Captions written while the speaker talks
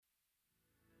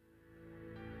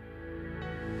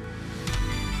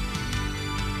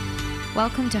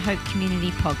Welcome to Hope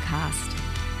Community Podcast.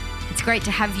 It's great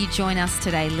to have you join us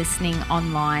today listening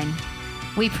online.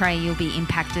 We pray you'll be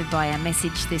impacted by our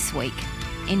message this week.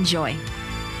 Enjoy.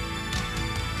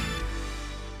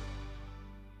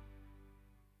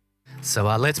 So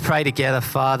let's pray together,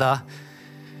 Father.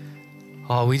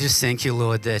 Oh, we just thank you,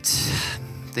 Lord, that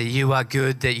you are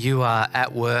good, that you are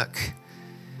at work.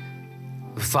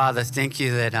 Father, thank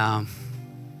you that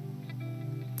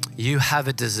you have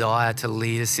a desire to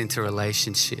lead us into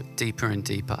relationship deeper and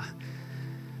deeper.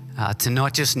 To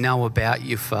not just know about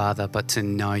you, Father, but to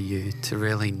know you, to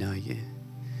really know you.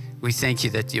 We thank you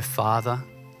that you're Father.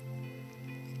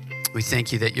 We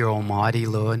thank you that you're Almighty,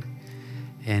 Lord.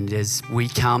 And as we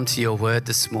come to your word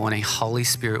this morning, Holy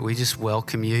Spirit, we just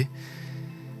welcome you.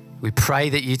 We pray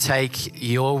that you take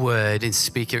your word and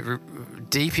speak it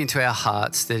deep into our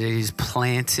hearts, that it is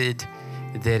planted,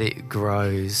 that it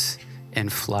grows and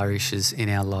flourishes in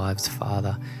our lives,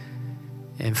 Father.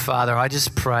 And Father, I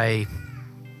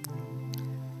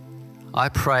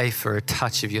pray for a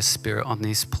touch of your Spirit on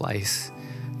this place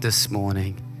this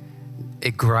morning.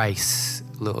 A grace,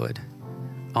 Lord,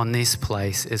 on this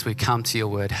place as we come to your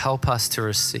word. Help us to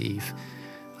receive.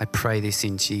 I pray this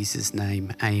in Jesus'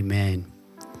 name. Amen.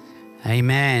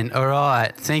 Amen. All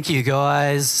right. Thank you,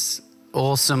 guys.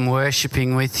 Awesome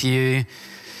worshiping with you.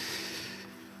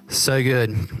 So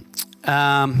good.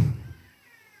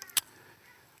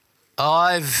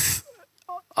 I've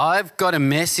got a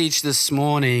message this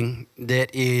morning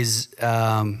that is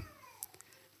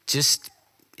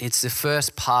it's the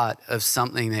first part of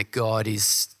something that God is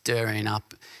stirring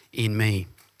up in me.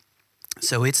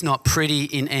 So it's not pretty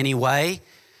in any way.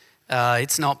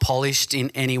 It's not polished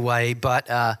in any way,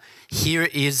 but here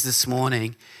it is this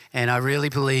morning. And I really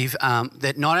believe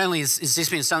that not only is this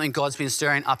been something God's been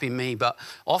stirring up in me, but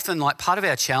often like part of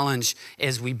our challenge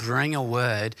as we bring a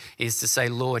word is to say,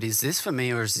 Lord, is this for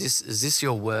me or is this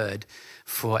your word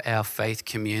for our faith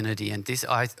community? And this,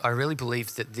 I really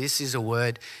believe that this is a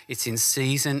word, it's in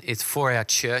season, it's for our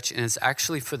church, and it's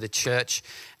actually for the church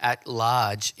at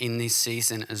large in this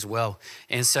season as well.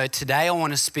 And so today I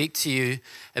want to speak to you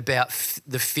about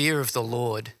the fear of the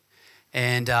Lord.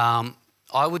 And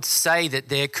I would say that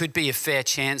there could be a fair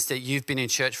chance that you've been in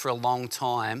church for a long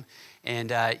time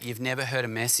and you've never heard a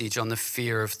message on the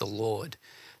fear of the Lord.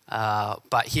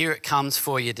 But here it comes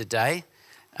for you today.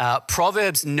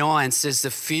 Proverbs 9 says, the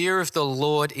fear of the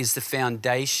Lord is the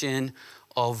foundation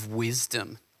of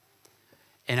wisdom.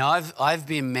 And I've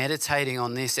been meditating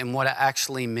on this and what it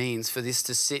actually means for this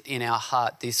to sit in our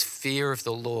heart, this fear of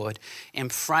the Lord, and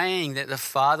praying that the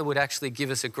Father would actually give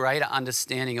us a greater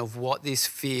understanding of what this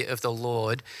fear of the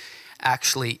Lord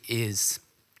actually is.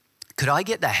 Could I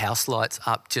get the house lights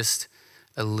up just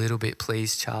a little bit,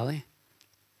 please, Charlie?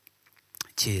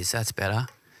 Cheers, that's better.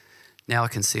 Now I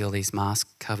can see all these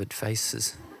mask-covered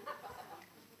faces.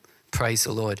 Praise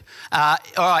the Lord. All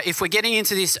right, if we're getting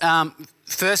into this, 1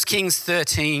 Kings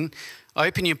 13,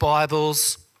 open your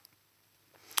Bibles.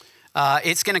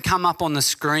 It's going to come up on the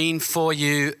screen for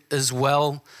you as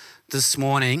well this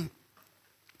morning.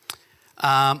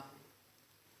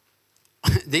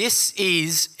 This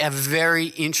is a very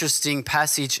interesting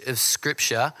passage of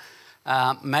Scripture.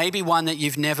 Maybe one that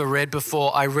you've never read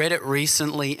before. I read it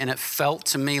recently and it felt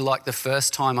to me like the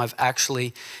first time I've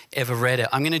actually ever read it.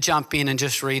 I'm going to jump in and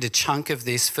just read a chunk of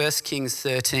this. 1 Kings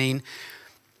 13.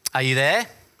 Are you there?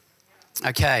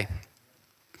 Okay.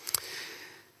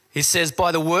 It says,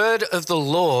 by the word of the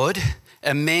Lord,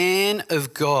 a man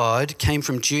of God came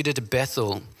from Judah to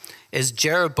Bethel as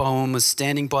Jeroboam was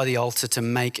standing by the altar to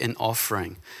make an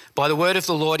offering. By the word of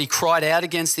the Lord, he cried out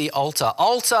against the altar,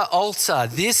 altar, altar,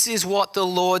 this is what the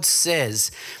Lord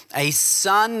says. A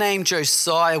son named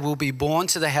Josiah will be born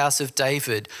to the house of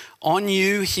David. On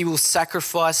you he will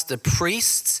sacrifice the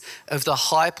priests of the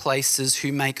high places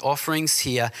who make offerings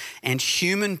here, and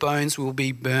human bones will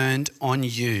be burned on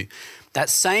you. That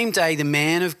same day, the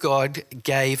man of God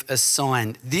gave a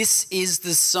sign. This is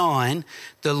the sign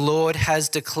the Lord has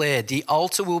declared. The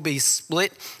altar will be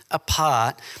split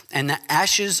apart and the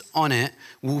ashes on it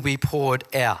will be poured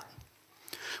out.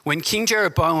 When King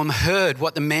Jeroboam heard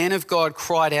what the man of God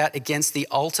cried out against the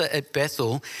altar at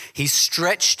Bethel, he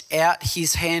stretched out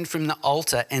his hand from the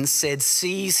altar and said,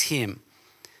 seize him.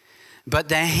 But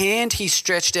the hand he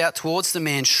stretched out towards the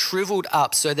man shriveled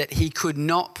up so that he could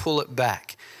not pull it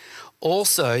back.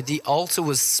 Also, the altar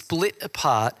was split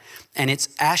apart and its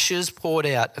ashes poured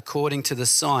out according to the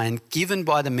sign given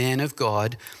by the man of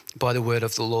God by the word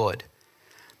of the Lord.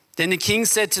 Then the king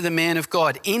said to the man of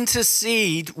God,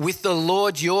 intercede with the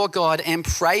Lord your God and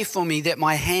pray for me that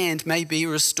my hand may be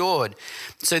restored.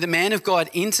 So the man of God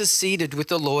interceded with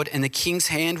the Lord, and the king's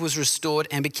hand was restored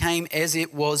and became as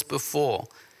it was before.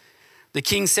 The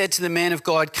king said to the man of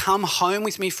God, come home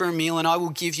with me for a meal and I will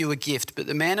give you a gift. But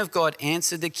the man of God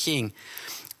answered the king,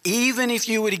 even if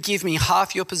you were to give me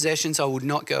half your possessions, I would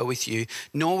not go with you,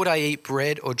 nor would I eat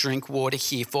bread or drink water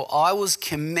here. For I was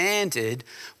commanded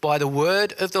by the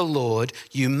word of the Lord,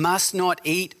 you must not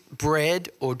eat bread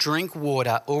or drink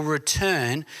water or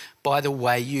return by the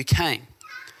way you came.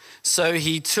 So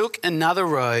he took another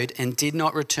road and did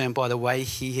not return by the way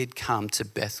he had come to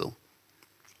Bethel.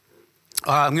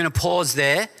 All right, I'm going to pause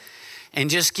there and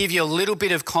just give you a little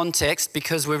bit of context,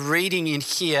 because we're reading in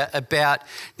here about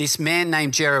this man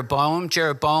named Jeroboam.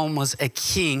 Jeroboam was a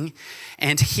king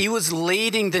and he was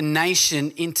leading the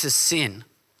nation into sin.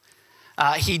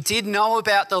 He did know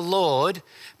about the Lord,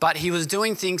 but he was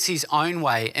doing things his own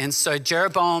way. And so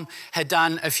Jeroboam had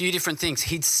done a few different things.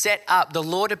 He'd set up, the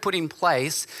Lord had put in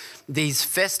place these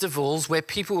festivals where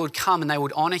people would come and they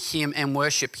would honor him and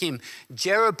worship him.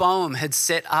 Jeroboam had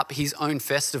set up his own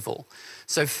festival.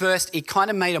 So first, he kind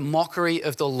of made a mockery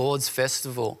of the Lord's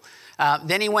festival.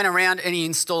 Then he went around and he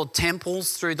installed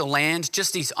temples through the land,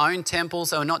 just his own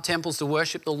temples. They were not temples to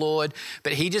worship the Lord,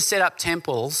 but he just set up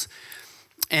temples.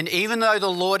 And even though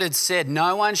the Lord had said,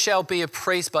 no one shall be a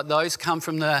priest, but those come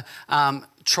from the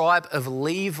tribe of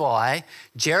Levi,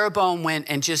 Jeroboam went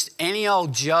and just any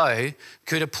old Joe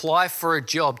could apply for a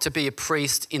job to be a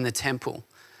priest in the temple.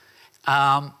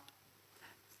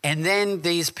 And then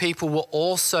these people were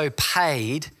also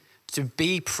paid to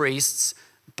be priests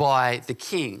by the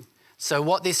king. So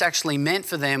what this actually meant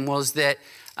for them was that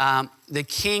the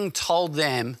king told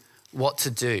them what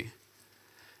to do.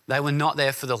 They were not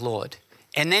there for the Lord.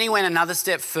 And then he went another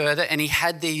step further and he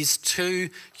had these two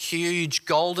huge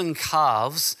golden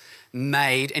calves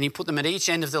made, and he put them at each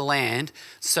end of the land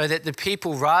so that the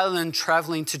people, rather than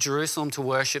traveling to Jerusalem to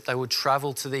worship, they would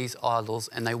travel to these idols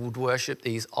and they would worship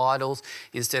these idols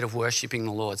instead of worshiping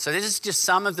the Lord. So this is just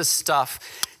some of the stuff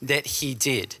that he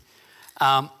did.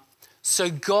 So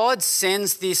God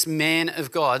sends this man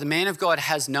of God. The man of God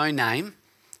has no name.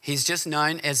 He's just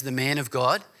known as the man of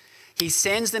God. He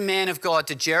sends the man of God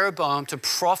to Jeroboam to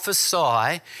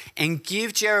prophesy and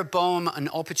give Jeroboam an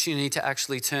opportunity to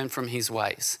actually turn from his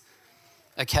ways.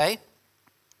 Okay?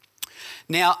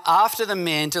 Now, after the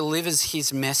man delivers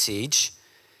his message,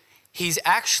 he's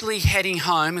actually heading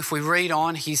home. If we read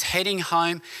on, he's heading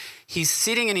home. He's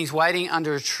sitting and he's waiting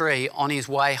under a tree on his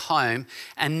way home.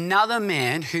 Another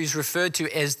man who's referred to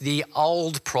as the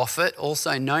old prophet,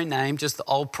 also no name, just the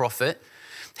old prophet,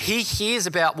 he hears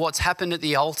about what's happened at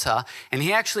the altar and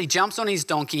he actually jumps on his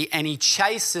donkey and he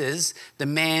chases the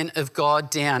man of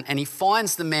God down and he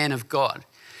finds the man of God.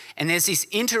 And there's this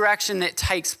interaction that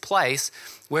takes place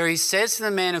where he says to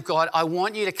the man of God, I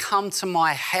want you to come to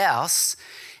my house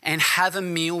and have a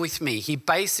meal with me. He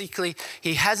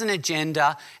has an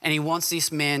agenda and he wants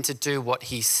this man to do what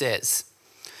he says.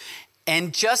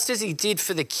 And just as he did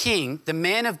for the king, the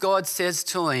man of God says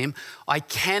to him, I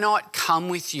cannot come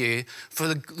with you, for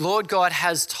the Lord God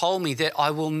has told me that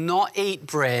I will not eat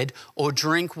bread or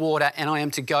drink water and I am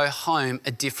to go home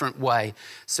a different way.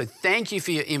 So thank you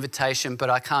for your invitation, but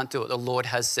I can't do it. The Lord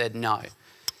has said no.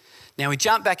 Now we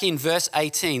jump back in verse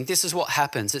 18. This is what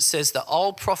happens. It says, the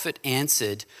old prophet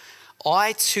answered,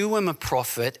 I too am a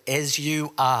prophet as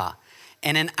you are.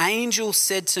 And an angel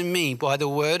said to me by the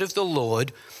word of the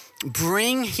Lord,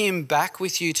 bring him back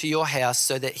with you to your house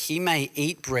so that he may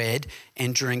eat bread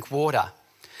and drink water.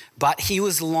 But he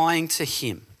was lying to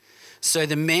him. So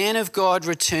the man of God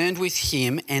returned with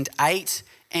him and ate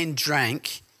and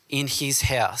drank in his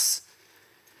house.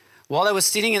 While they were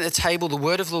sitting at the table, the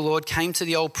word of the Lord came to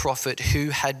the old prophet who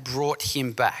had brought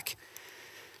him back.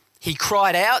 He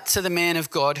cried out to the man of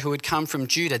God who had come from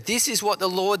Judah, this is what the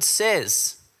Lord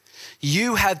says.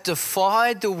 You have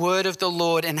defied the word of the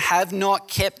Lord and have not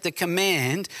kept the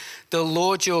command the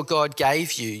Lord your God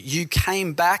gave you. You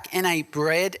came back and ate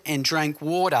bread and drank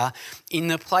water in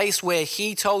the place where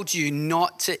he told you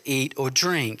not to eat or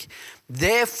drink.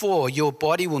 Therefore, your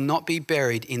body will not be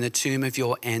buried in the tomb of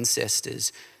your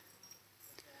ancestors.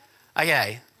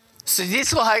 Okay. So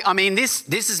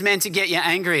this is meant to get you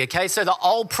angry, okay? So the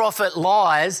old prophet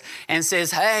lies and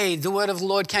says, hey, the word of the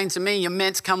Lord came to me. You're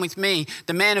meant to come with me.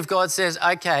 The man of God says,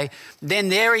 okay. Then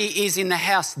there he is in the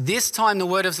house. This time the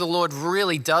word of the Lord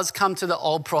really does come to the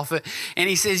old prophet. And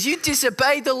he says, you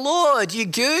disobeyed the Lord, you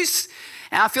goose.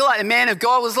 And I feel like the man of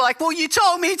God was like, well, you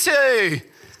told me to.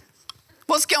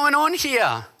 What's going on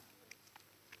here?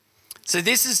 So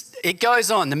it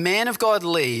goes on. The man of God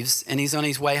leaves and he's on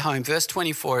his way home. Verse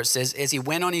 24, it says, as he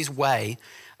went on his way,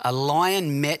 a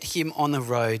lion met him on the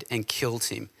road and killed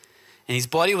him. And his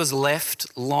body was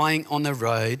left lying on the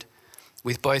road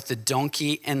with both the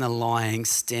donkey and the lion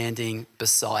standing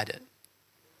beside it.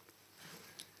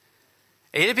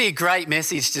 It'd be a great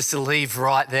message just to leave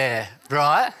right there,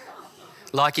 right?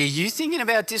 Like, are you thinking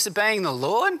about disobeying the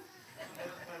Lord?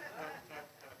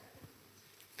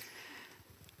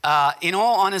 In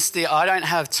all honesty, I don't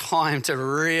have time to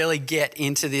really get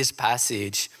into this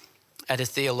passage at a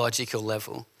theological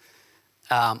level.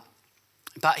 But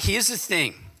here's the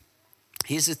thing.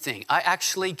 I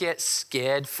actually get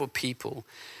scared for people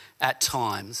at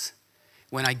times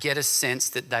when I get a sense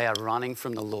that they are running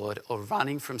from the Lord or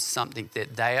running from something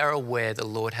that they are aware the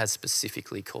Lord has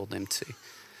specifically called them to.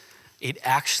 It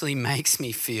actually makes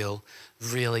me feel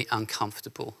really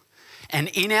uncomfortable. And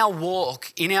in our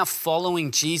walk, in our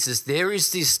following Jesus, there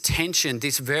is this tension,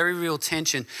 this very real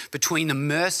tension between the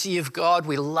mercy of God.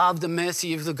 We love the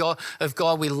mercy of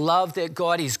God. We love that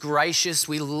God is gracious.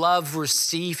 We love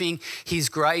receiving his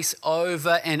grace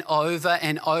over and over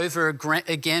and over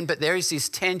again. But there is this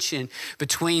tension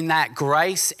between that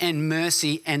grace and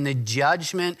mercy and the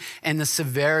judgment and the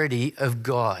severity of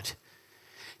God.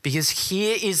 Because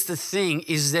here is the thing,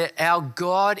 is that our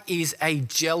God is a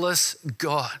jealous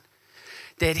God.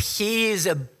 That he is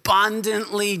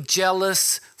abundantly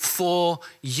jealous for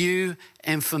you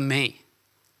and for me.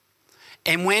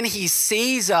 And when he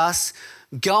sees us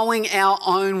going our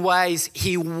own ways,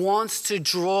 he wants to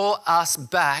draw us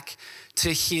back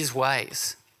to his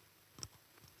ways.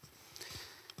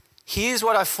 Here's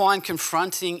what I find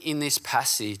confronting in this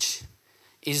passage,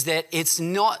 is that it's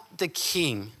not the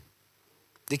king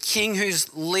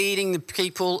who's leading the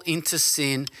people into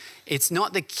sin. It's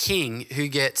not the king who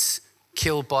gets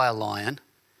killed by a lion.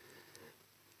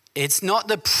 It's not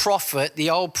the prophet, the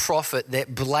old prophet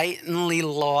that blatantly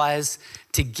lies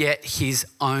to get his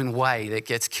own way that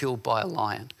gets killed by a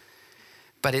lion.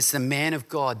 But it's the man of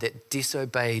God that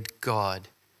disobeyed God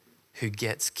who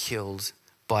gets killed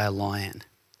by a lion.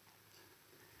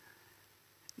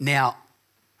 Now,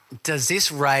 does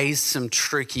this raise some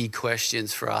tricky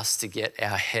questions for us to get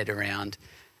our head around?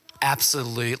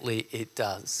 Absolutely it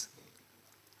does.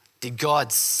 Did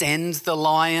God send the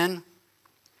lion?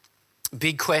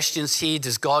 Big questions here.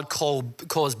 Does God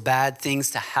cause bad things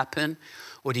to happen?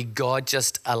 Or did God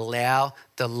just allow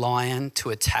the lion to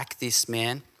attack this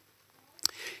man?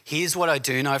 Here's what I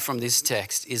do know from this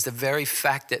text is the very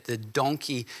fact that the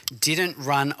donkey didn't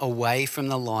run away from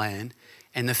the lion,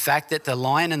 and the fact that the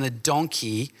lion and the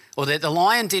donkey, or that the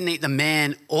lion didn't eat the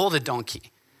man or the donkey,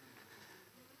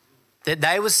 that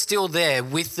they were still there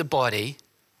with the body.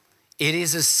 It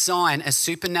is a sign, a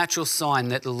supernatural sign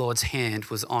that the Lord's hand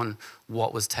was on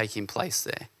what was taking place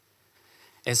there.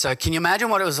 And so can you imagine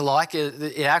what it was like?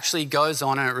 It actually goes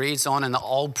on and it reads on, and the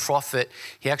old prophet,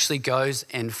 he actually goes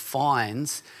and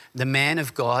finds the man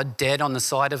of God dead on the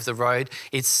side of the road.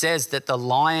 It says that the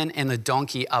lion and the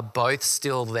donkey are both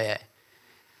still there.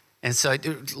 And so I'm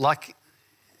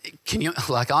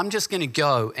just going to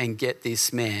go and get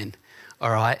this man,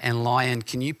 all right? And lion,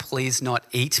 can you please not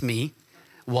eat me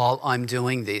while I'm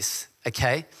doing this,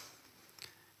 okay?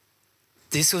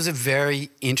 This was a very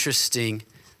interesting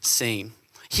scene.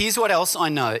 Here's what else I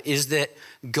know, is that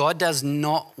God does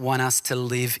not want us to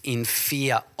live in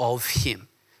fear of him.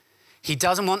 He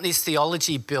doesn't want this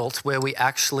theology built where we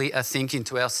actually are thinking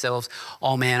to ourselves,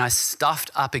 oh man, I stuffed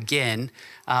up again.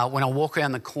 When I walk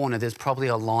around the corner, there's probably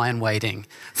a lion waiting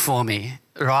for me,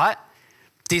 right?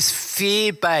 This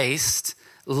fear-based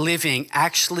living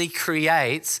actually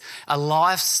creates a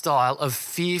lifestyle of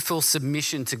fearful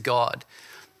submission to God.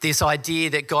 This idea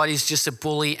that God is just a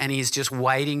bully and he's just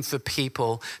waiting for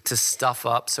people to stuff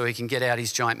up so he can get out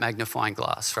his giant magnifying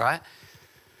glass, right?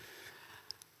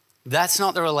 That's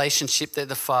not the relationship that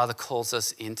the Father calls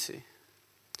us into.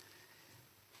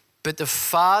 But the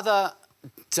Father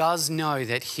does know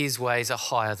that his ways are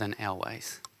higher than our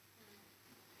ways.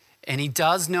 And he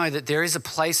does know that there is a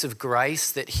place of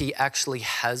grace that he actually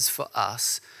has for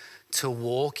us to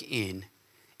walk in.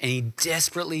 And he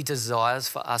desperately desires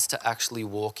for us to actually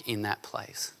walk in that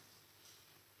place.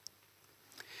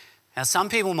 Now, some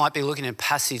people might be looking at a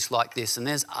passage like this, and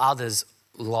there's others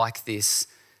like this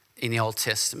in the Old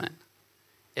Testament.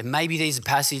 And maybe these are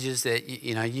passages that,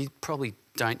 you probably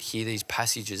don't hear these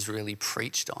passages really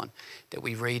preached on, that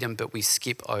we read them but we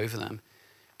skip over them.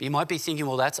 But you might be thinking,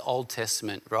 well, that's Old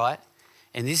Testament, right?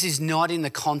 And this is not in the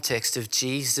context of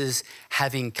Jesus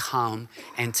having come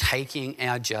and taking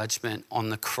our judgment on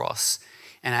the cross.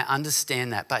 And I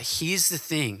understand that. But here's the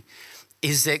thing,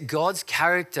 is that God's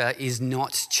character is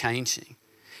not changing.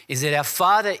 Is that our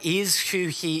Father is who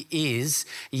he is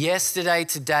yesterday,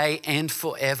 today, and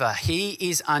forever. He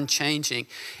is unchanging.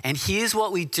 And here's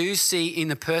what we do see in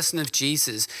the person of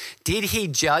Jesus. Did he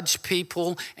judge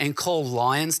people and call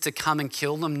lions to come and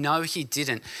kill them? No, he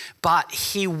didn't. But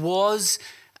he was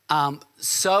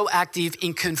so active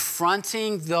in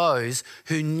confronting those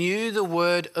who knew the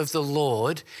word of the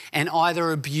Lord and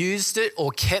either abused it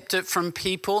or kept it from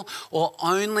people or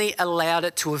only allowed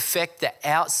it to affect the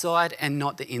outside and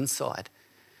not the inside.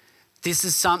 This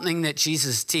is something that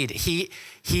Jesus did. He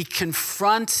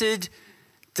confronted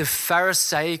the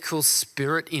Pharisaical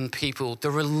spirit in people,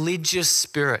 the religious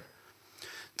spirit.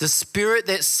 The spirit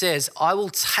that says, I will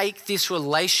take this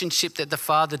relationship that the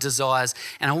Father desires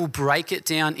and I will break it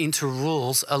down into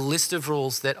rules, a list of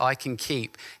rules that I can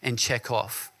keep and check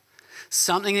off.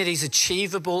 Something that is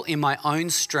achievable in my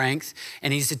own strength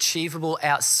and is achievable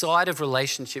outside of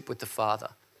relationship with the Father.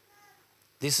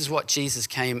 This is what Jesus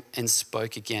came and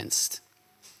spoke against.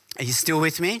 Are you still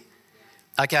with me?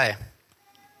 Okay.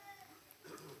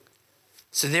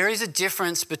 So there is a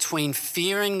difference between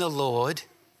fearing the Lord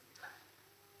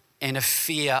and a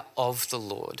fear of the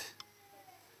Lord.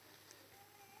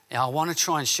 Now, I want to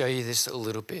try and show you this a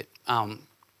little bit.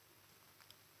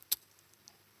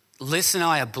 Liz and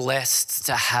I are blessed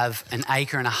to have 1.5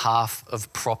 acres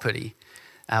of property.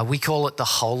 We call it the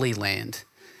Holy Land.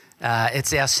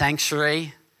 It's our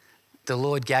sanctuary. The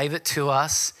Lord gave it to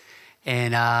us,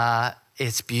 and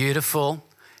it's beautiful.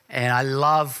 And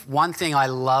one thing I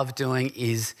love doing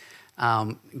is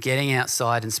getting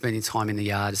outside and spending time in the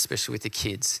yard, especially with the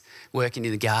kids, working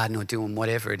in the garden or doing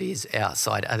whatever it is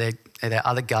outside. Are there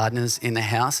other gardeners in the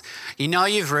house? You know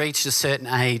you've reached a certain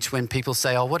age when people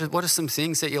say, oh, what are some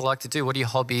things that you like to do? What are your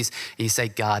hobbies? And you say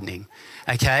gardening,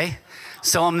 okay?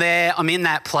 So I'm there, I'm in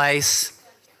that place.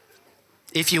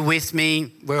 If you're with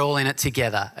me, we're all in it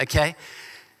together, okay?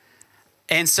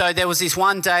 And so there was this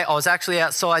one day, I was actually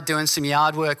outside doing some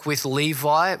yard work with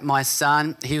Levi, my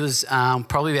son. He was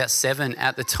probably about 7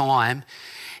 at the time.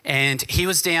 And he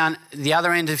was down the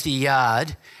other end of the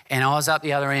yard and I was up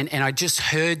the other end and I just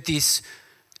heard this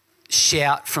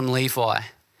shout from Levi.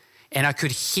 And I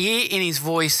could hear in his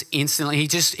voice instantly, he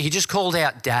just called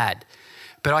out Dad.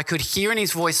 But I could hear in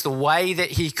his voice the way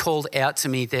that he called out to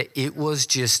me that it was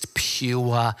just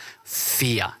pure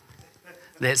fear,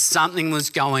 that something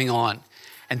was going on.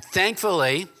 And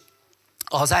thankfully,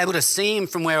 I was able to see him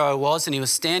from where I was and he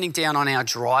was standing down on our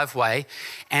driveway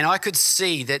and I could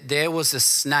see that there was a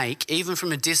snake. Even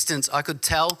from a distance, I could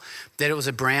tell that it was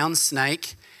a brown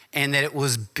snake and that it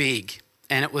was big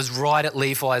and it was right at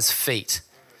Levi's feet.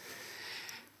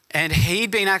 And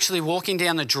he'd been actually walking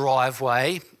down the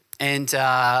driveway and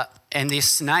this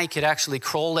snake had actually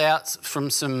crawled out from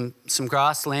some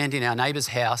grassland in our neighbour's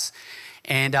house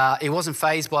and it wasn't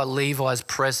fazed by Levi's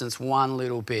presence one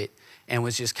little bit. And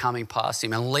was just coming past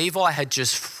him. And Levi had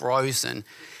just frozen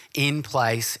in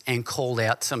place and called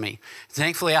out to me.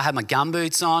 Thankfully, I had my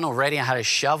gumboots on already. I had a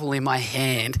shovel in my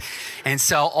hand. And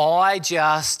so I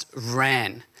just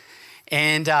ran.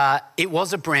 And it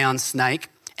was a brown snake.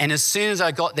 And as soon as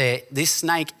I got there, this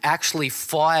snake actually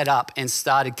fired up and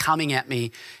started coming at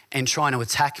me and trying to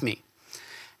attack me.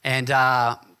 And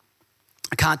I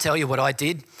can't tell you what I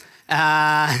did.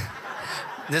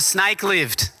 The snake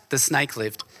lived.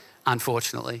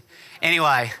 Unfortunately.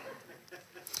 Anyway,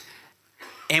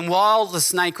 and while the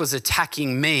snake was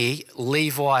attacking me,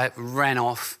 Levi ran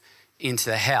off into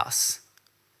the house.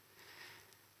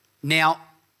 Now,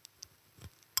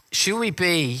 should we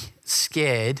be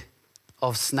scared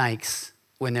of snakes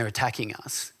when they're attacking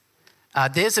us?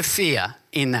 There's a fear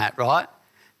in that, right?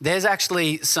 There's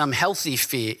actually some healthy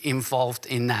fear involved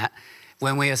in that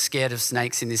when we are scared of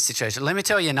snakes in this situation. Let me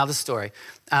tell you another story.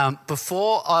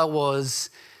 Before I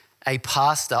was a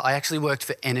pastor, I actually worked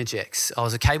for Energex. I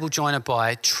was a cable joiner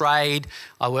by trade.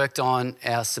 I worked on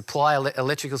our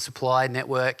electrical supply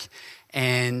network.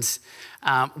 And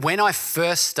when I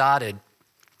first started,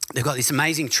 they've got this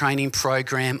amazing training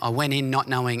program. I went in not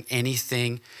knowing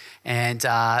anything. And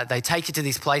they take you to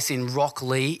this place in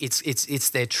Rockley. It's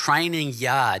their training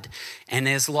yard. And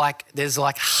there's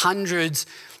like hundreds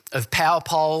of power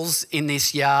poles in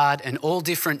this yard and all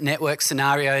different network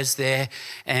scenarios there.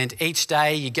 And each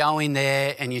day you go in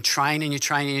there and you train and you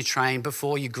train and you train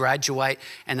before you graduate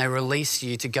and they release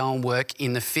you to go and work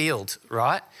in the field,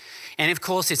 right? And of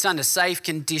course it's under safe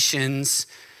conditions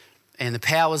and the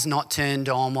power's not turned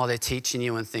on while they're teaching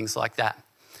you and things like that.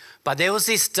 But there was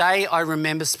this day I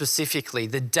remember specifically.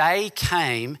 The day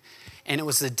came and it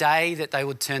was the day that they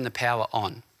would turn the power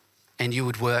on and you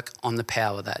would work on the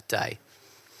power that day.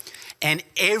 And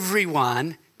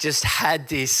everyone just had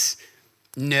this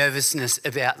nervousness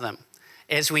about them.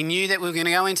 As we knew that we were going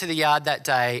to go into the yard that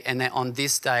day, and that on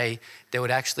this day there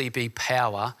would actually be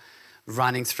power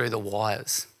running through the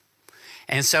wires.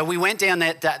 And so we went down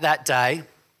that day,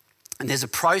 and there's a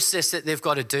process that they've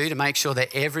got to do to make sure that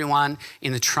everyone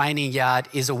in the training yard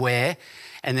is aware.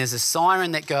 And there's a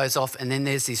siren that goes off, and then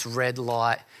there's this red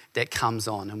light that comes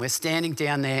on. And we're standing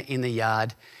down there in the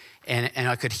yard, and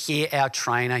I could hear our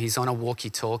trainer. He's on a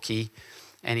walkie-talkie,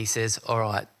 and he says, "All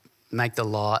right, make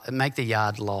the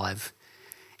yard live."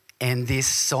 And this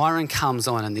siren comes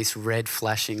on, and this red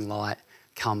flashing light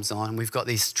comes on. We've got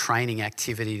this training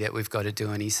activity that we've got to do,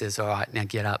 and he says, "All right, now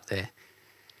get up there."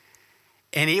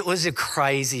 And it was a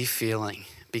crazy feeling,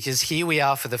 because here we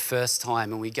are for the first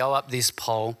time, and we go up this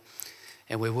pole,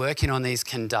 and we're working on these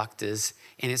conductors,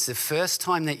 and it's the first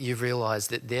time that you realise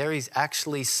that there is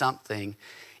actually something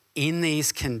in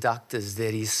these conductors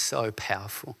that is so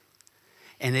powerful,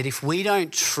 and that if we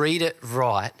don't treat it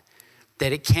right,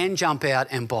 that it can jump out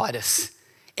and bite us,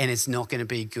 and it's not going to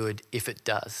be good if it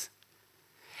does.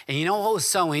 And you know what was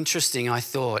so interesting, I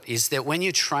thought, is that when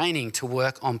you're training to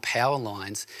work on power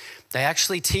lines, they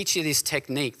actually teach you this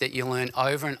technique that you learn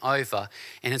over and over,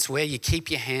 and it's where you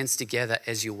keep your hands together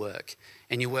as you work,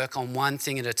 and you work on one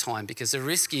thing at a time, because the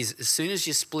risk is as soon as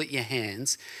you split your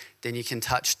hands, then you can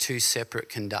touch two separate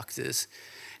conductors.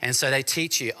 And so they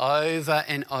teach you over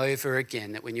and over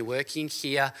again that when you're working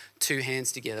here, two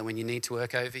hands together. When you need to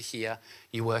work over here,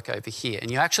 you work over here. And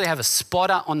you actually have a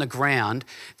spotter on the ground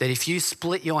that if you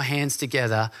split your hands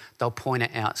together, they'll point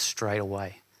it out straight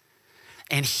away.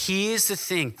 And here's the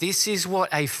thing. This is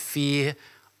what a fear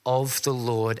of the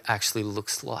Lord actually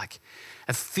looks like.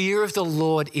 A fear of the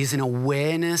Lord is an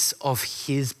awareness of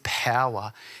his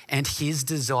power and his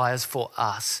desires for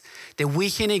us. That we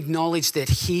can acknowledge that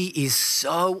he is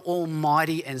so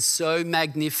almighty and so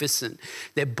magnificent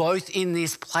that both in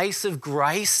this place of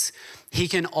grace, he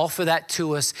can offer that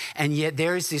to us, and yet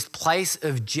there is this place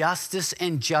of justice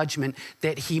and judgment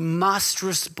that he must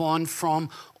respond from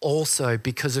also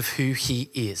because of who he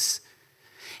is.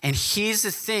 And here's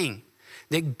the thing.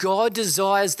 That God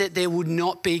desires that there would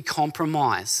not be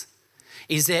compromise,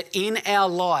 is that in our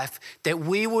life that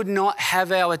we would not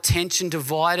have our attention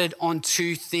divided on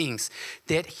two things,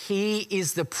 that he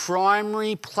is the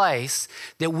primary place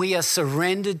that we are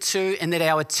surrendered to and that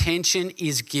our attention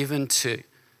is given to.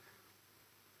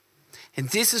 And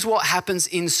this is what happens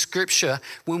in Scripture.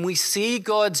 When we see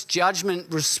God's judgment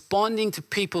responding to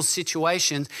people's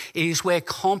situations, it is where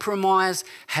compromise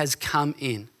has come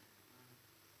in.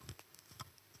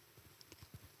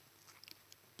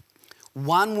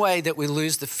 One way that we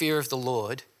lose the fear of the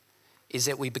Lord is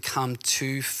that we become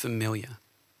too familiar.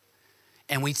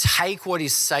 And we take what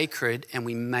is sacred and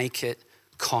we make it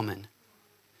common.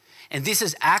 And this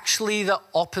is actually the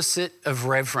opposite of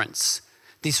reverence.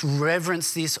 This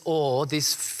reverence, this awe,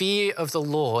 this fear of the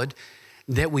Lord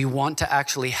that we want to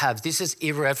actually have. This is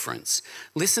irreverence.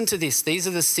 Listen to this. These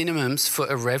are the synonyms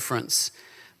for irreverence: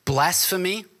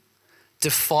 blasphemy,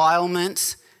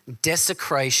 defilement,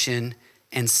 desecration,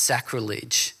 and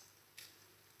sacrilege.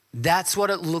 That's what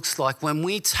it looks like when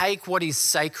we take what is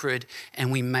sacred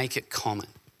and we make it common.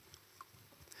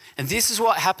 And this is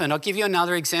what happened. I'll give you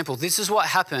another example. This is what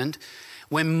happened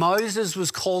when Moses was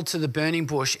called to the burning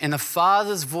bush, and the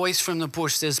Father's voice from the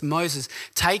bush says, "Moses,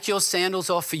 take your sandals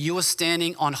off, for you are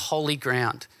standing on holy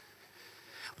ground."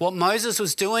 What Moses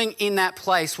was doing in that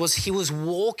place was he was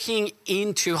walking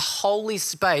into holy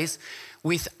space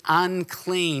with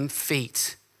unclean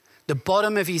feet. The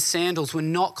bottom of his sandals were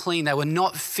not clean. They were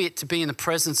not fit to be in the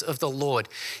presence of the Lord.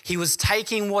 He was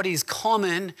taking what is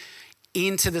common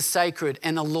into the sacred,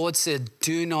 and the Lord said,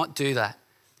 "Do not do that.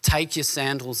 Take your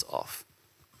sandals off."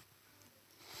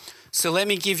 So let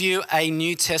me give you a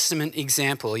New Testament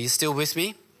example. Are you still with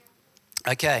me?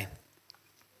 Okay.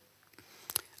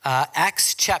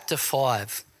 Acts chapter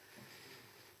 5.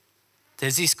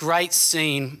 There's this great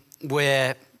scene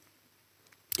where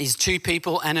these two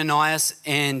people, Ananias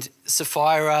and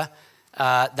Sapphira,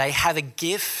 they have a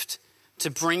gift to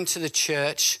bring to the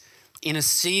church in a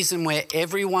season where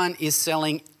everyone is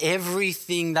selling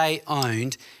everything they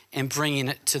owned and bringing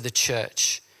it to the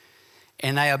church.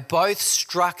 And they are both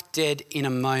struck dead in a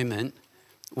moment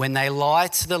when they lie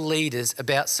to the leaders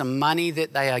about some money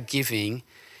that they are giving,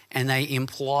 and they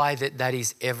imply that that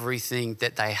is everything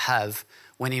that they have,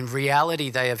 when in reality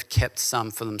they have kept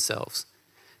some for themselves,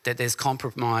 that there's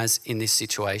compromise in this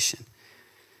situation.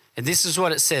 And this is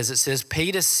what it says. It says,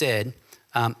 Peter said,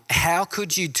 "How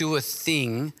could you do a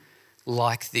thing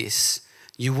like this?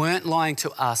 You weren't lying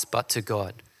to us, but to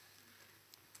God."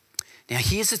 Now,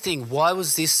 here's the thing. Why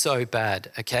was this so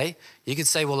bad, okay? You could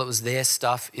say, well, it was their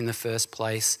stuff in the first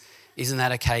place. Isn't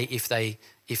that okay if they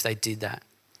did that?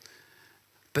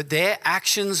 But their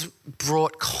actions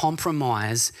brought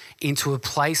compromise into a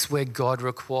place where God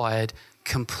required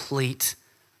complete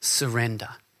surrender.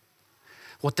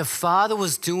 What the Father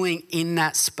was doing in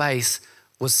that space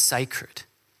was sacred,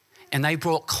 and they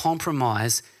brought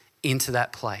compromise into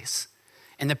that place.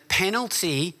 And the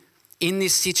penalty in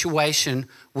this situation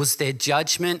was their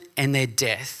judgment and their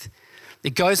death.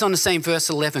 It goes on to say in verse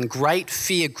 11, great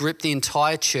fear gripped the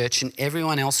entire church and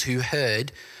everyone else who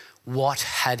heard what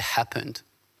had happened.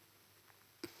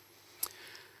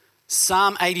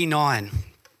 Psalm 89.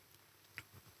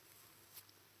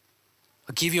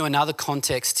 I'll give you another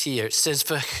context here. It says,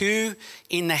 for who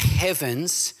in the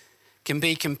heavens can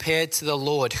be compared to the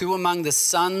Lord? Who among the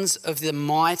sons of the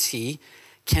mighty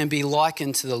can be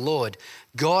likened to the Lord?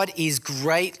 God is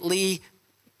greatly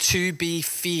to be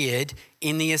feared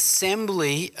in the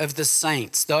assembly of the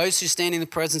saints, those who stand in the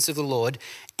presence of the Lord,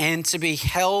 and to be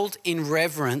held in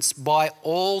reverence by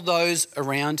all those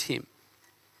around him.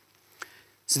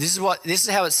 So this is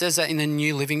how it says that in the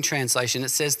New Living Translation. It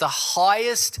says, the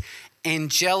highest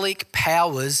angelic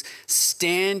powers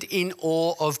stand in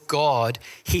awe of God.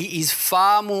 He is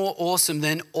far more awesome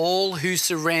than all who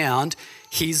surround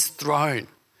his throne.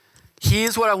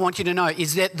 Here's what I want you to know,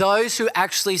 is that those who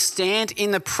actually stand in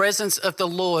the presence of the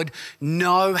Lord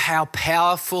know how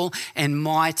powerful and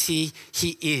mighty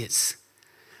he is.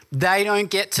 They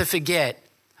don't get to forget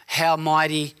how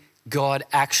mighty God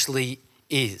actually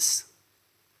is.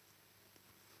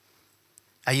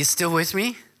 Are you still with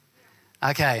me?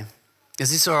 Okay.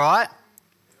 Is this all right?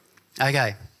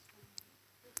 Okay.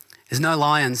 There's no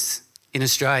lions in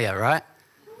Australia, right?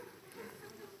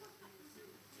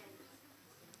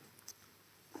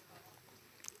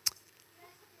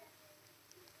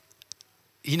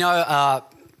 You know,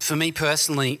 for me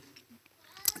personally,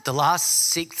 the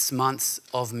last 6 months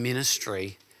of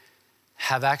ministry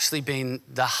have actually been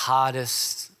the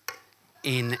hardest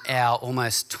in our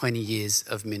almost 20 years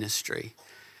of ministry.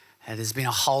 And there's been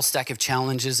a whole stack of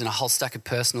challenges and a whole stack of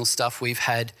personal stuff we've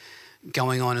had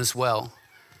going on as well.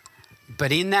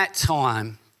 But in that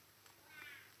time,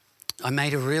 I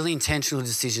made a really intentional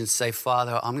decision to say,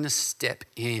 Father, I'm going to step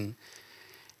into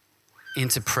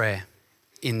prayer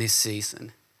in this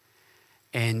season.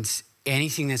 And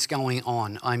anything that's going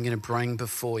on, I'm going to bring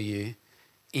before you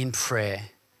in prayer.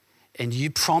 And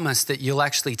you promise that you'll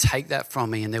actually take that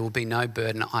from me and there will be no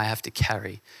burden I have to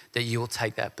carry, that you'll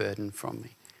take that burden from me.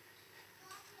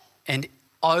 And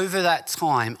over that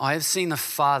time, I have seen the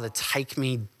Father take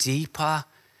me deeper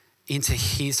into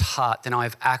his heart than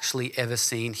I've actually ever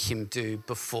seen him do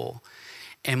before.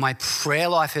 And my prayer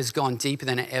life has gone deeper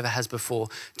than it ever has before,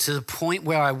 to the point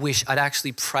where I wish I'd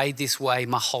actually prayed this way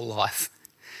my whole life.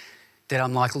 That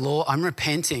I'm like, Lord, I'm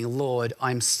repenting. Lord,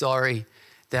 I'm sorry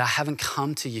that I haven't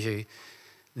come to you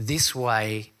this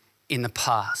way in the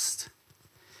past.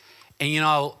 And you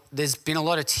know, there's been a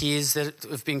lot of tears that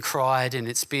have been cried, and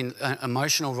it's been an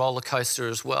emotional roller coaster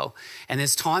as well. And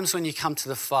there's times when you come to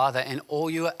the Father and all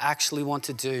you actually want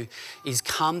to do is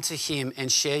come to him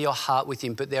and share your heart with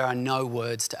him, but there are no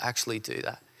words to actually do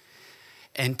that.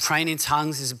 And praying in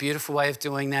tongues is a beautiful way of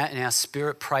doing that, and our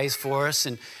spirit prays for us,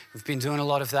 and we've been doing a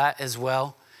lot of that as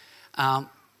well.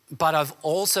 But I've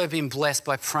also been blessed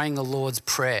by praying the Lord's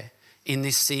Prayer in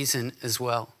this season as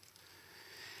well.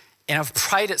 And I've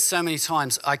prayed it so many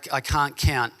times, I can't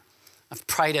count. I've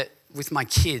prayed it with my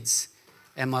kids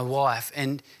and my wife.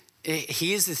 And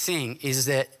here's the thing, is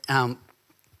that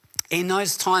in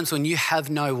those times when you have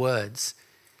no words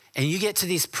and you get to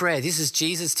this prayer, this is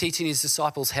Jesus teaching his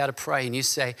disciples how to pray, and you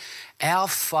say, our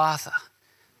Father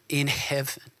in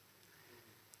heaven,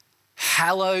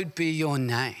 hallowed be your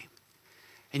name.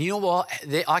 And you know what?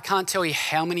 I can't tell you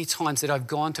how many times that I've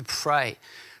gone to pray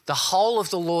the whole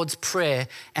of the Lord's Prayer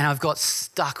and I've got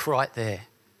stuck right there.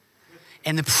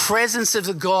 And the presence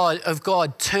of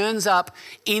God turns up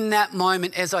in that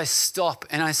moment as I stop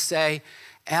and I say,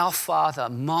 our Father,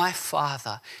 my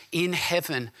Father in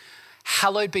heaven,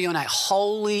 hallowed be your name.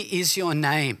 Holy is your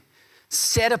name.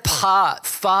 Set apart,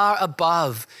 far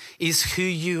above is who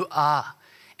you are.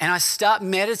 And I start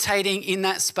meditating in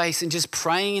that space and just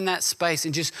praying in that space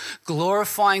and just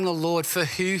glorifying the Lord for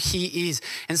who he is.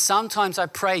 And sometimes I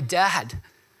pray, Dad,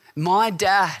 my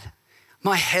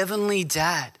heavenly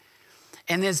Dad.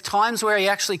 And there's times where he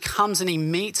actually comes and he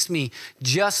meets me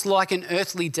just like an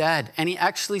earthly dad. And he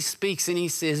actually speaks and he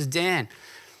says, Dan,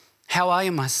 how are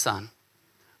you, my son?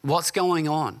 What's going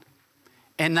on?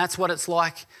 And that's what it's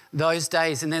like those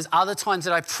days. And there's other times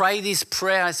that I pray this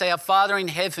prayer. I say, Our Father in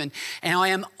heaven, and I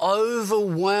am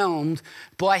overwhelmed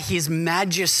by his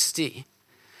majesty.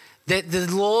 That the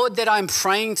Lord that I'm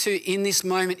praying to in this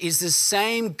moment is the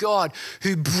same God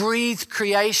who breathed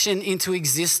creation into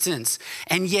existence.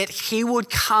 And yet he would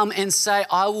come and say,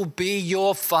 I will be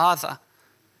your Father.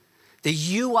 That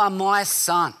you are my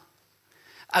son.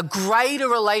 A greater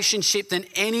relationship than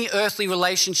any earthly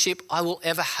relationship I will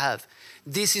ever have.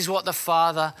 This is what the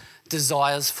Father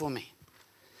desires for me.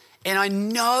 And I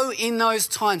know in those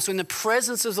times when the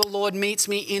presence of the Lord meets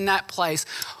me in that place,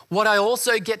 what I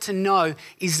also get to know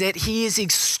is that he is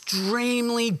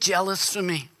extremely jealous for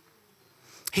me.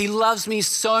 He loves me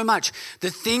so much. The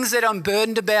things that I'm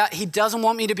burdened about, he doesn't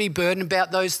want me to be burdened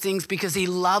about those things because he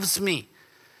loves me.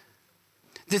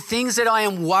 The things that I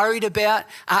am worried about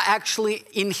are actually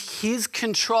in his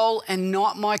control and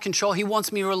not my control. He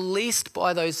wants me released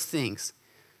by those things.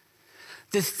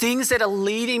 The things that are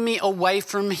leading me away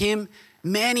from him,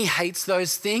 man, he hates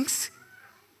those things.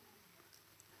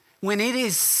 When it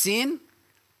is sin,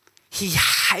 he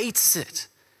hates it.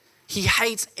 He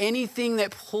hates anything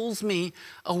that pulls me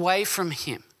away from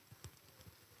him.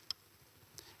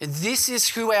 And this is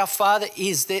who our Father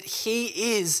is, that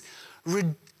he is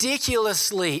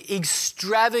ridiculously,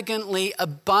 extravagantly,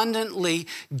 abundantly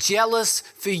jealous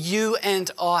for you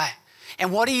and I.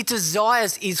 And what he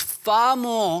desires is far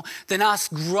more than us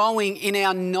growing in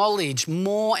our knowledge,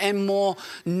 more and more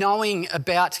knowing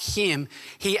about him.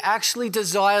 He actually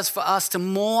desires for us to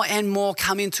more and more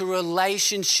come into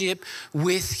relationship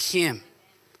with him.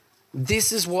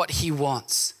 This is what he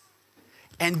wants.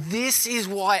 And this is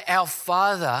why our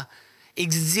Father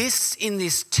exists in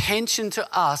this tension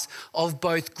to us of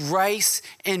both grace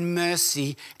and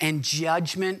mercy and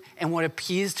judgment and what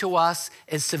appears to us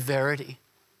as severity.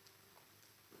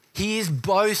 He is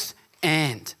both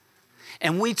and.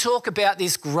 And we talk about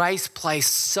this grace place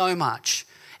so much.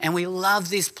 And we love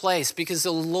this place because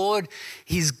the Lord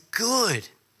is good.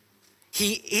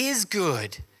 He is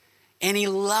good. And he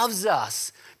loves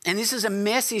us. And this is a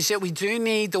message that we do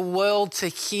need the world to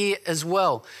hear as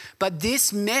well. But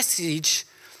this message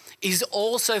is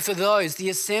also for those, the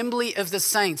assembly of the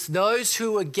saints, those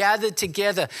who are gathered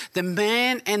together, the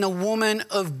man and the woman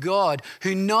of God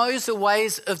who knows the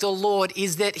ways of the Lord,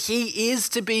 is that he is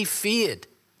to be feared.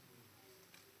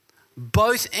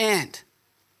 Both and.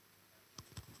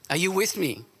 Are you with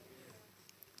me?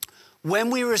 When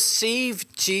we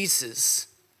receive Jesus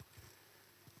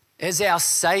as our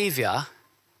Savior,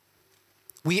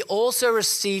 we also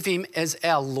receive him as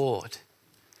our Lord.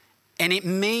 And it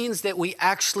means that we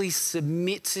actually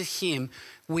submit to him,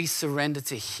 we surrender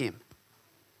to him.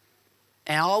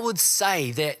 And I would say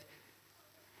that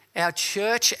our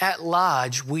church at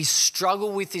large, we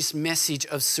struggle with this message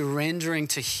of surrendering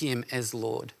to him as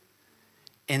Lord.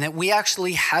 And that we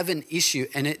actually have an issue.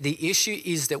 And the issue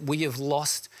is that we have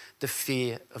lost the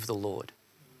fear of the Lord.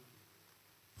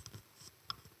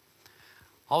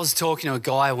 I was talking to a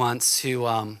guy once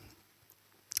who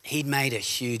he'd made a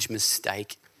huge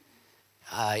mistake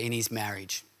in his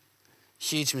marriage.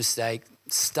 Huge mistake,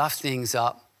 stuffed things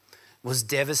up, was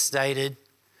devastated,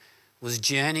 was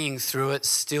journeying through it,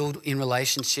 still in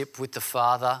relationship with the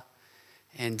Father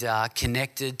and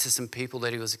connected to some people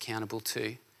that he was accountable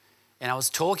to. And I was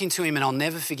talking to him, and I'll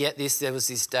never forget this. There was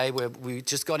this day where we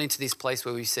just got into this place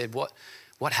where we said,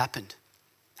 what happened?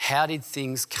 How did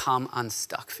things come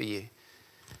unstuck for you?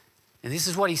 And this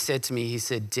is what he said to me. He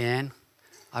said, Dan,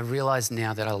 I realize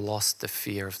now that I lost the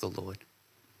fear of the Lord.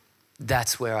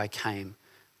 That's where I came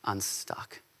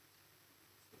unstuck.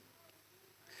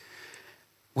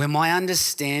 When my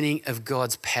understanding of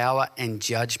God's power and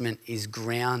judgment is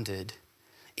grounded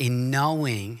in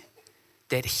knowing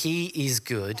that he is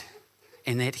good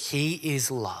and that he is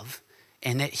love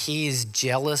and that he is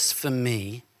jealous for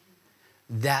me,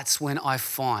 that's when I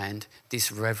find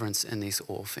this reverence and this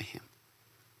awe for him.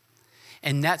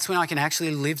 And that's when I can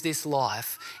actually live this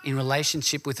life in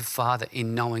relationship with the Father,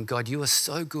 in knowing, God, you are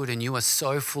so good and you are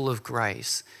so full of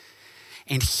grace.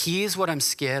 And here's what I'm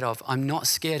scared of. I'm not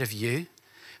scared of you,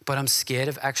 but I'm scared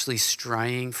of actually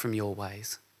straying from your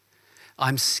ways.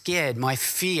 I'm scared. My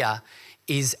fear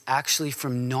is actually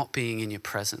from not being in your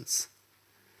presence.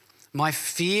 My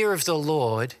fear of the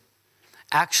Lord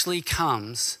actually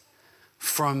comes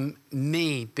from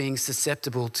me being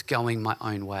susceptible to going my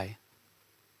own way.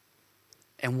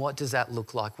 And what does that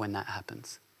look like when that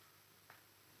happens?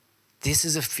 This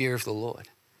is a fear of the Lord.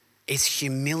 It's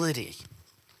humility.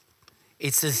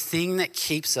 It's the thing that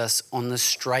keeps us on the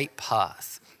straight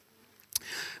path.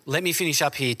 Let me finish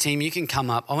up here. Team, you can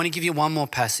come up. I want to give you one more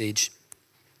passage,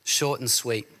 short and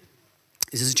sweet.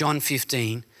 This is John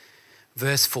 15,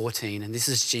 verse 14, and this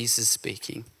is Jesus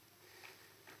speaking.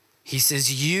 He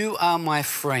says, "You are my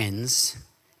friends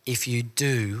if you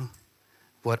do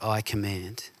what I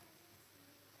command."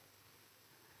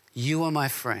 You are my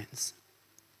friends.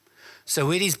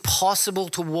 So it is possible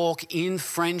to walk in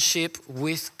friendship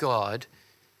with God,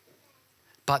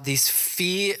 but this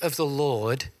fear of the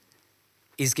Lord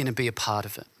is going to be a part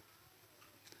of it.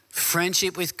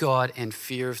 Friendship with God and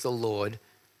fear of the Lord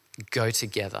go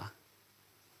together.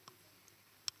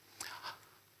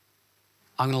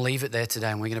 I'm going to leave it there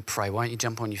today and we're going to pray. Why don't you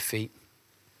jump on your feet?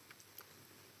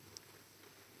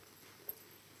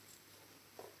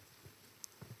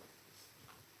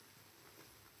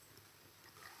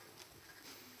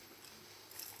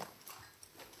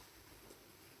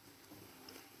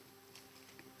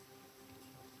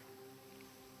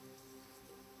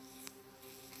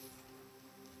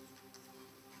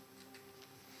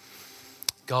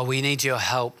 God, we need your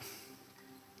help.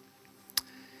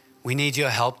 We need your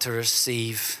help to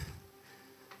receive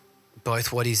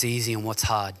both what is easy and what's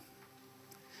hard.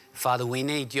 Father, we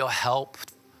need your help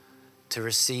to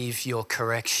receive your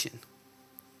correction.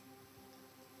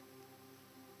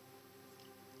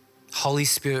 Holy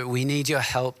Spirit, we need your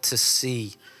help to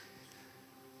see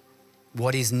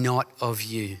what is not of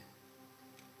you,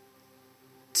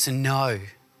 to know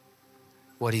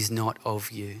what is not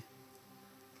of you.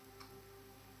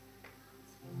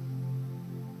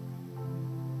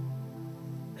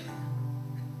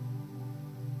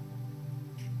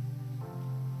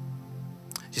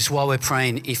 Just while we're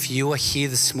praying, if you are here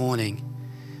this morning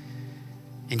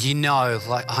and you know,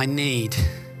 like, I need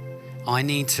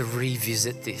to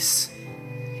revisit this,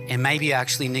 and maybe you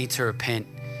actually need to repent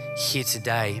here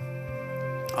today,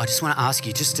 I just want to ask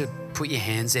you just to put your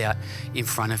hands out in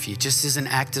front of you, just as an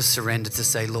act of surrender, to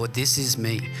say, Lord, this is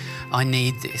me. I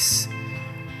need this.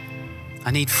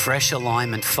 I need fresh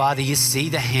alignment. Father, you see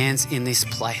the hands in this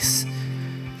place.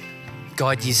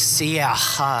 God, you see our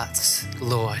hearts,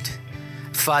 Lord.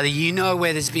 Father, you know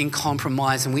where there's been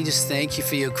compromise, and we just thank you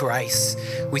for your grace.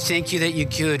 We thank you that you're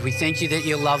good. We thank you that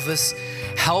you love us.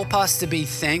 Help us to be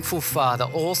thankful, Father,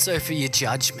 also for your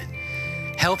judgment.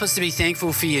 Help us to be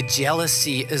thankful for your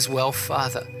jealousy as well,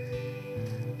 Father.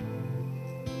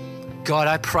 God,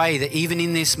 I pray that even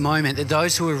in this moment, that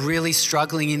those who are really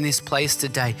struggling in this place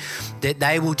today, that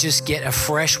they will just get a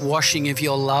fresh washing of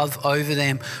your love over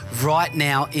them right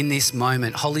now in this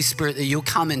moment. Holy Spirit, that you'll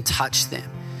come and touch them.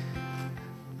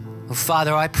 Well,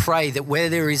 Father, I pray that where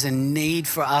there is a need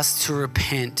for us to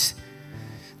repent,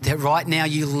 that right now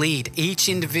you lead each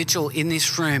individual in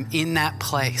this room, in that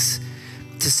place,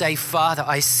 to say, Father,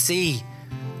 I see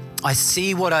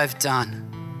what I've done.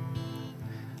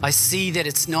 I see that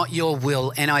it's not your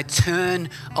will, and I turn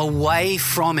away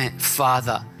from it,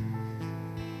 Father.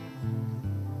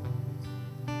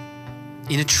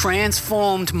 In a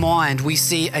transformed mind, we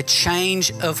see a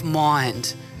change of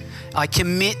mind. I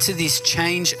commit to this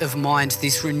change of mind,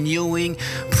 this renewing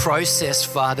process,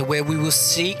 Father, where we will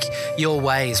seek your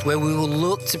ways, where we will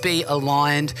look to be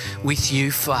aligned with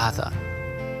you, Father.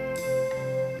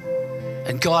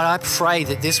 And God, I pray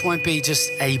that this won't be just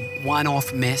a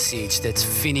one-off message that's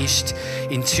finished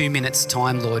in 2 minutes'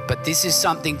 time, Lord, but this is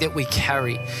something that we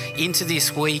carry into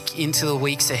this week, into the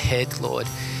weeks ahead, Lord,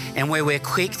 and where we're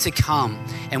quick to come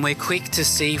and we're quick to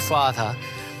see, Father,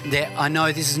 that I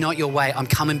know this is not your way. I'm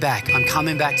coming back. I'm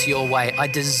coming back to your way. I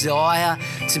desire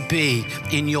to be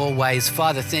in your ways.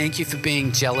 Father, thank you for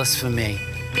being jealous for me.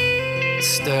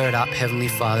 Stir it up, Heavenly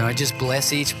Father. I just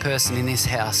bless each person in this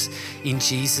house in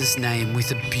Jesus' name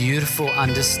with a beautiful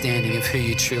understanding of who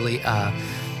you truly are.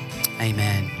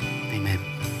 Amen. Amen.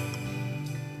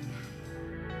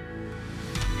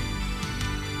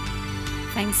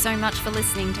 Thanks so much for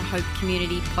listening to Hope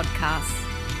Community Podcasts.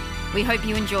 We hope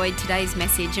you enjoyed today's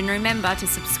message, and remember to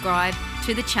subscribe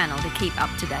to the channel to keep up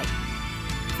to date.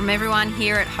 From everyone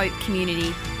here at Hope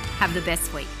Community, have the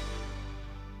best week.